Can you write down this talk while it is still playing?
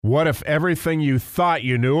What if everything you thought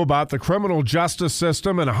you knew about the criminal justice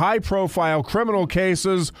system and high-profile criminal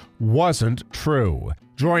cases wasn't true?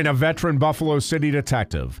 Join a veteran Buffalo City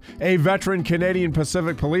detective, a veteran Canadian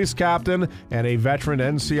Pacific Police captain, and a veteran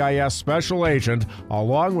NCIS special agent,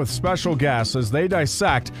 along with special guests as they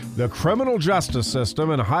dissect the criminal justice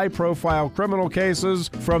system and high-profile criminal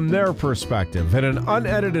cases from their perspective in an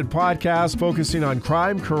unedited podcast focusing on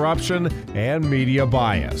crime, corruption, and media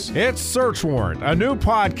bias. It's Search Warrant, a new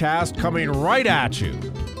podcast coming right at you.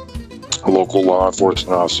 Local law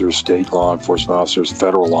enforcement officers, state law enforcement officers,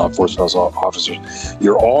 federal law enforcement officers,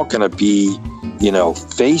 you're all going to be,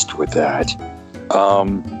 faced with that.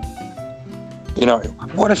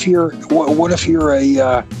 What if you're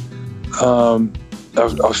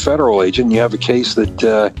a federal agent and you have a case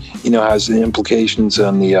that, has implications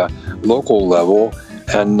on the local level,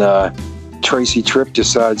 and Tracy Tripp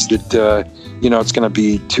decides that, it's going to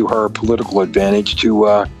be to her political advantage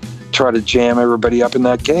to try to jam everybody up in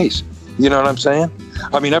that case. You know what I'm saying?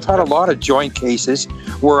 I mean, I've had a lot of joint cases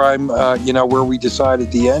where where we decide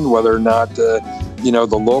at the end whether or not, the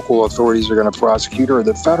local authorities are going to prosecute or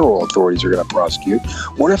the federal authorities are going to prosecute.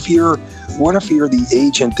 What if you're the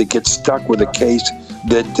agent that gets stuck with a case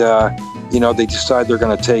that, they decide they're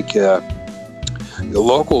going to take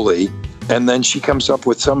locally, and then she comes up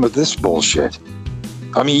with some of this bullshit?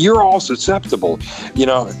 I mean, you're all susceptible,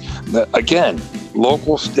 again,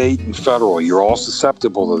 local, state, and federal, you're all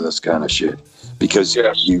susceptible to this kind of shit because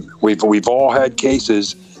we've all had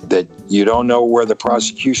cases that you don't know where the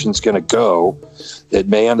prosecution's going to go. It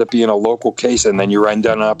may end up being a local case, and then you're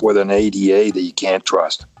ending up with an ADA that you can't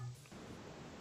trust.